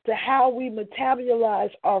to how we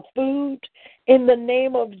metabolize our food in the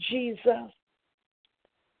name of Jesus.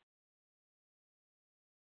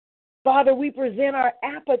 Father, we present our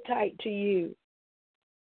appetite to you.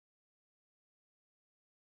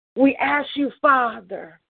 We ask you,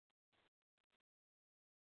 Father,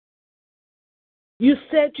 you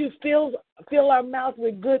said you fill our mouth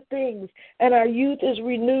with good things, and our youth is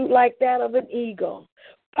renewed like that of an eagle.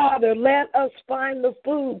 Father, let us find the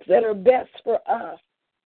foods that are best for us.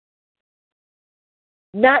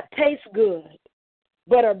 Not taste good,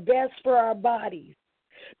 but are best for our bodies,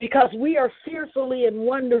 because we are fearfully and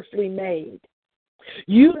wonderfully made.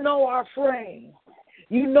 You know our frame.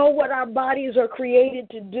 You know what our bodies are created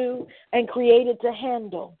to do and created to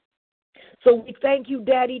handle. So we thank you,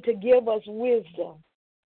 Daddy, to give us wisdom.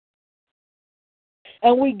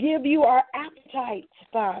 And we give you our appetites,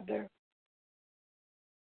 Father.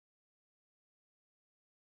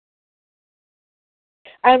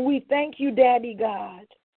 And we thank you, Daddy God,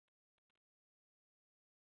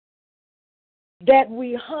 that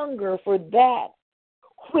we hunger for that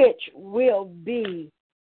which will be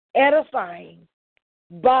edifying,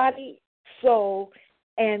 body, soul,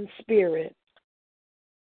 and spirit.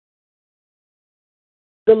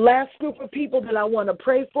 The last group of people that I want to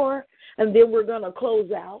pray for, and then we're going to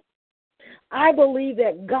close out. I believe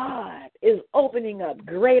that God is opening up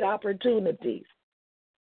great opportunities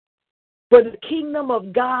for the kingdom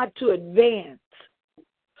of God to advance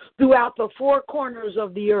throughout the four corners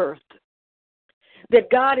of the earth. That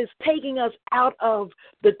God is taking us out of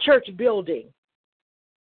the church building.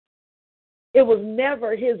 It was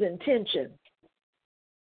never his intention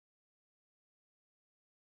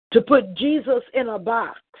to put Jesus in a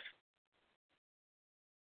box.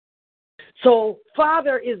 So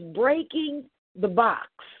Father is breaking the box,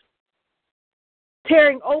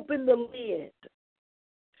 tearing open the lid,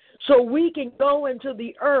 so we can go into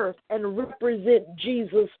the earth and represent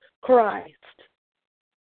Jesus Christ.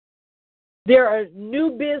 There are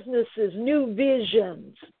new businesses, new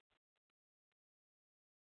visions.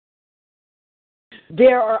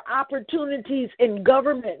 There are opportunities in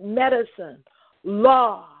government, medicine,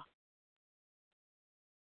 law,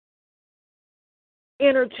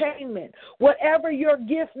 entertainment. Whatever your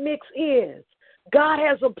gift mix is, God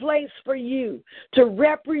has a place for you to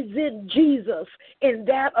represent Jesus in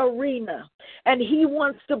that arena. And he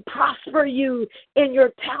wants to prosper you in your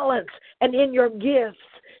talents and in your gifts.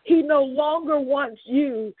 He no longer wants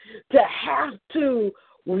you to have to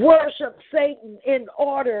worship Satan in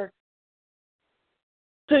order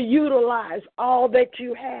to utilize all that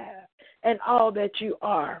you have and all that you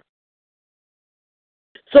are.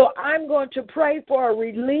 So I'm going to pray for a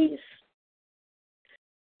release.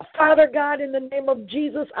 Father God, in the name of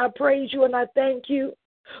Jesus, I praise you and I thank you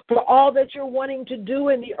for all that you're wanting to do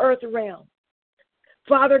in the earth realm.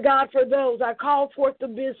 Father God, for those, I call forth the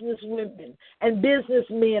business women and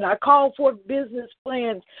businessmen. I call forth business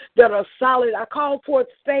plans that are solid. I call forth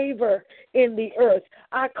favor in the earth.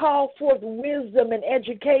 I call forth wisdom and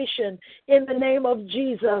education in the name of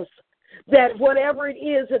Jesus. That whatever it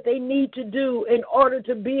is that they need to do in order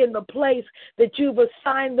to be in the place that you've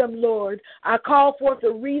assigned them, Lord, I call forth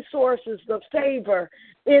the resources, the favor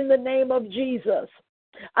in the name of Jesus.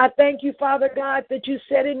 I thank you, Father God, that you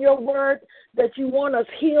said in your word that you want us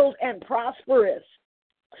healed and prosperous.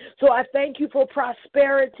 So I thank you for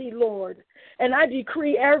prosperity, Lord. And I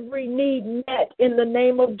decree every need met in the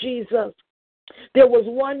name of Jesus. There was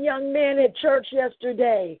one young man at church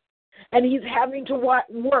yesterday, and he's having to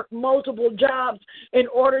work multiple jobs in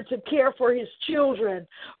order to care for his children.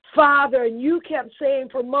 Father, and you kept saying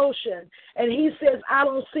promotion, and he says, I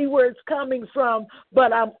don't see where it's coming from,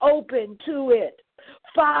 but I'm open to it.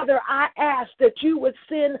 Father, I ask that you would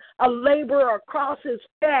send a laborer across his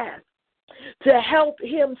path to help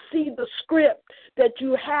him see the script that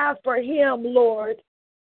you have for him, Lord.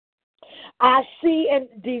 I see a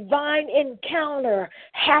divine encounter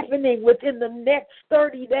happening within the next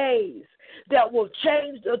 30 days that will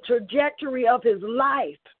change the trajectory of his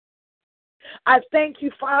life. I thank you,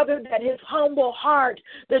 Father, that his humble heart,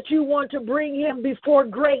 that you want to bring him before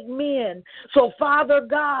great men. So, Father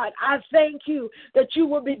God, I thank you that you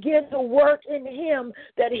will begin to work in him,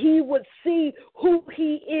 that he would see who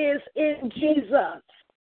he is in Jesus.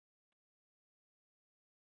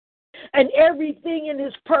 And everything in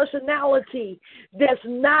his personality that's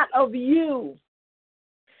not of you,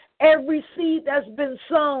 every seed that's been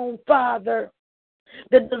sown, Father,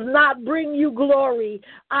 that does not bring you glory,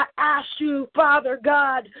 I ask you, Father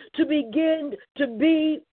God, to begin to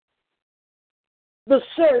be the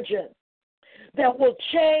surgeon, that will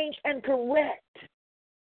change and correct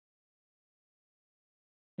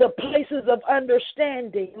the places of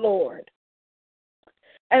understanding, Lord.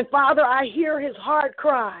 And Father, I hear his heart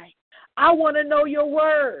cry. I want to know your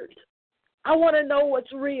word. I want to know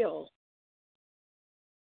what's real.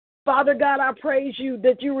 Father God, I praise you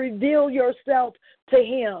that you reveal yourself to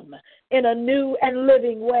him in a new and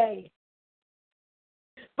living way.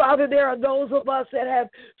 Father, there are those of us that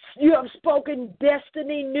you have spoken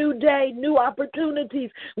destiny, new day, new opportunities.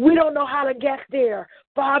 We don't know how to get there.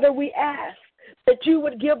 Father, we ask that you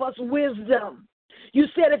would give us wisdom. You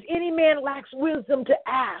said if any man lacks wisdom to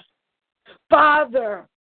ask, Father,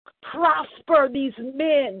 prosper these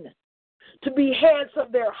men to be heads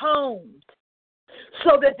of their homes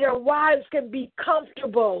so that their wives can be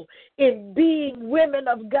comfortable in being women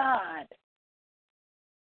of God.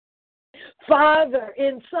 Father,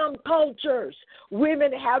 in some cultures,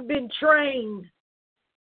 women have been trained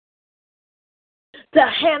to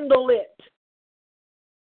handle it.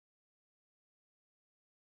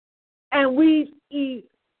 And we've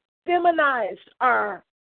feminized our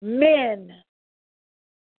men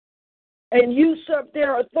and usurped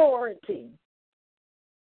their authority.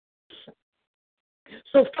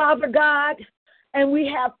 So, Father God, and we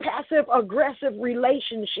have passive-aggressive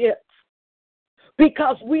relationships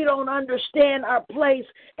because we don't understand our place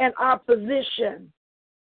and our position.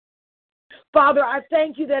 Father, I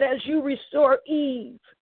thank you that as you restore Eve,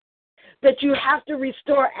 that you have to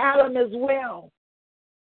restore Adam as well.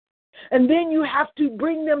 And then you have to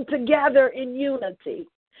bring them together in unity.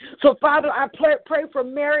 So, Father, I pray for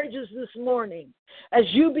marriages this morning. As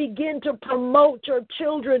you begin to promote your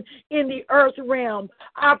children in the earth realm,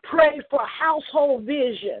 I pray for household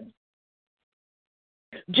vision.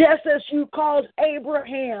 Just as you called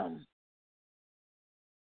Abraham.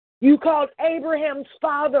 You called Abraham's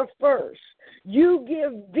father first. You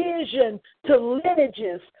give vision to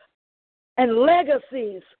lineages and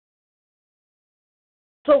legacies.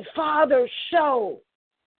 So, Father, show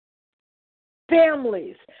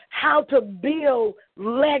families how to build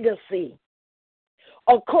legacy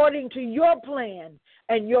according to your plan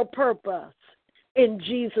and your purpose in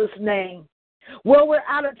Jesus' name. Well, we're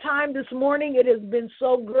out of time this morning. It has been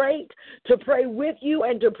so great to pray with you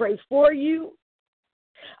and to pray for you.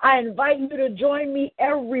 I invite you to join me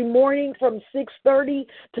every morning from 6:30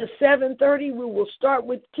 to 7:30. We will start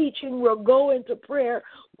with teaching. We'll go into prayer.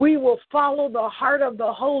 We will follow the heart of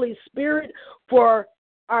the Holy Spirit for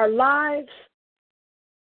our lives.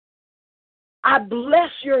 I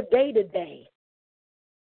bless your day today.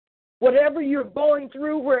 Whatever you're going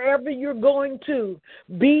through, wherever you're going to,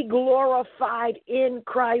 be glorified in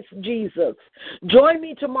Christ Jesus. Join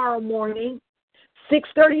me tomorrow morning,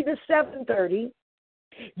 6:30 to 7:30.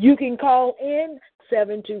 You can call in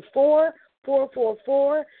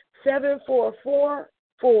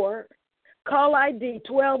 724-444-7444. Call ID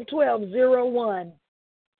 121201.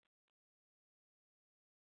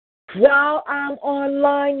 While I'm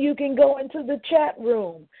online, you can go into the chat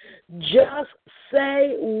room. Just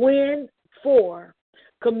say win4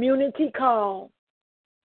 community call.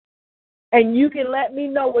 And you can let me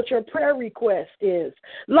know what your prayer request is.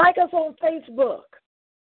 Like us on Facebook.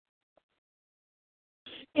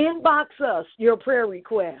 Inbox us your prayer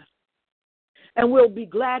request. And we'll be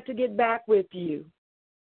glad to get back with you.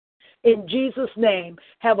 In Jesus' name,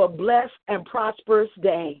 have a blessed and prosperous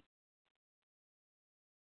day.